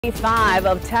5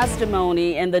 of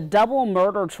testimony in the double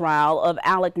murder trial of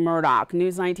Alex-Murdaugh.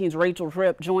 News 19's Rachel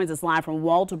Tripp joins us live from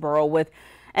Walterboro with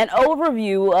an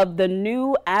overview of the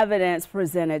new evidence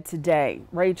presented today.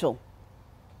 Rachel.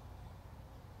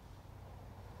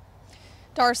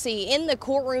 Darcy, in the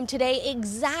courtroom today,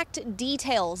 exact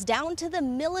details down to the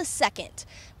millisecond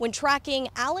when tracking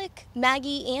Alec,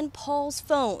 Maggie, and Paul's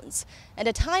phones, and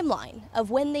a timeline of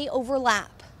when they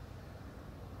overlap.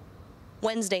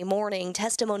 Wednesday morning,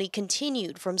 testimony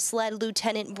continued from SLED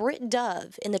Lieutenant Britt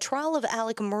Dove in the trial of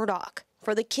Alex-Murdaugh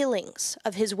for the killings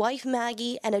of his wife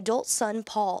Maggie and adult son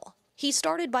Paul. He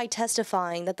started by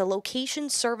testifying that the location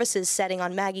services setting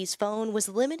on Maggie's phone was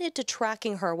limited to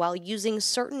tracking her while using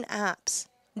certain apps.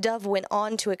 Dove went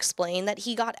on to explain that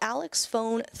he got Alex's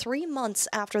phone 3 months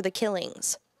after the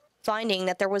killings, finding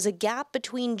that there was a gap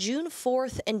between June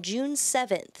 4th and June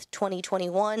 7th,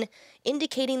 2021,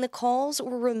 indicating the calls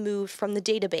were removed from the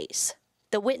database.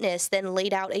 The witness then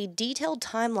laid out a detailed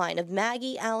timeline of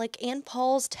Maggie, Alec, and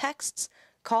Paul's texts,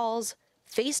 calls,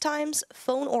 FaceTimes,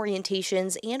 phone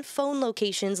orientations, and phone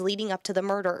locations leading up to the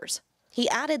murders. He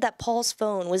added that Paul's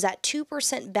phone was at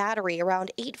 2% battery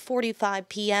around 8:45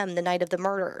 p.m. the night of the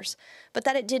murders, but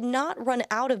that it did not run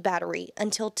out of battery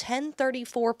until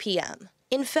 10:34 p.m.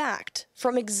 In fact,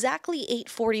 from exactly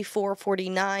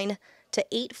 8:44:49 to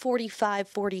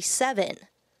 8:45:47,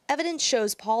 evidence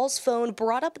shows Paul's phone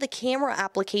brought up the camera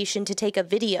application to take a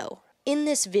video. In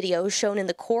this video shown in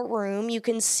the courtroom, you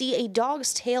can see a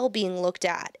dog's tail being looked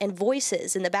at and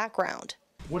voices in the background.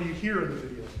 What do you hear in the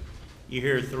video? You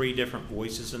hear 3 different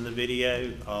voices in the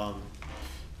video.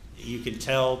 You can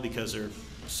tell because they're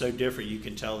so different, you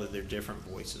can tell that they're different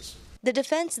voices. The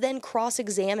defense then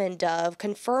cross-examined Dove,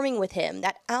 confirming with him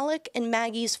that Alec and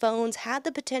Maggie's phones had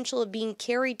the potential of being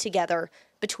carried together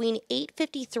between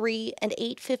 8:53 and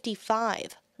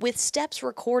 8:55, with steps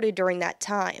recorded during that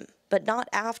time, but not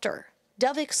after.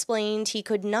 Dove explained he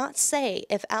could not say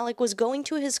if Alec was going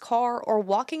to his car or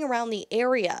walking around the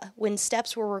area when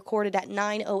steps were recorded at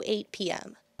 9:08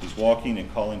 p.m. He's walking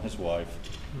and calling his wife,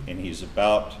 and his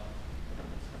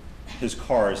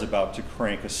car is about to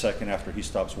crank a second after he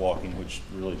stops walking, which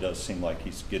really does seem like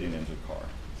he's getting into the car.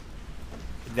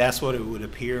 That's what it would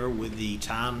appear with the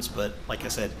times, but like I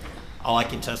said, all I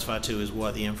can testify to is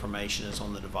what the information is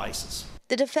on the devices.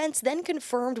 The defense then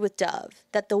confirmed with Dove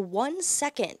that the 1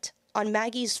 second on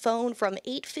Maggie's phone from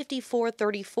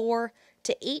 8:54:34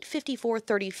 to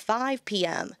 8:54:35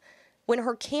 p.m., when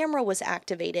her camera was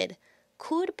activated,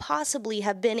 could possibly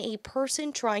have been a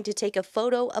person trying to take a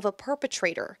photo of a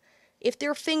perpetrator if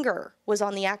their finger was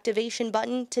on the activation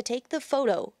button to take the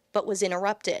photo but was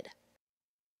interrupted.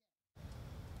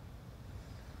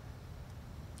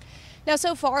 Now,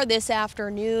 so far this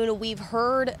afternoon, we've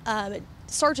heard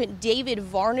Sergeant David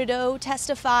Varnado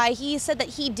testify. He said that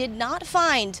he did not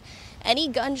find any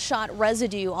gunshot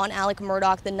residue on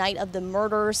Alex-Murdaugh the night of the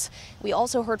murders. We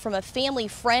also heard from a family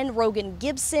friend, Rogan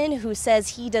Gibson, who says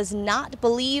he does not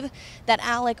believe that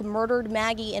Alec murdered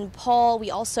Maggie and Paul. We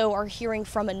also are hearing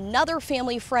from another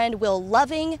family friend, Will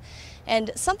Loving.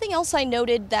 And something else I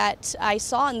noted that I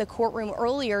saw in the courtroom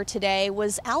earlier today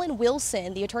was Alan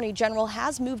Wilson, the Attorney General,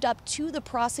 has moved up to the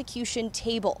prosecution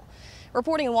table.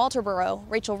 Reporting in Walterboro,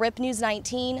 Rachel Tripp, News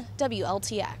 19,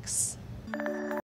 WLTX.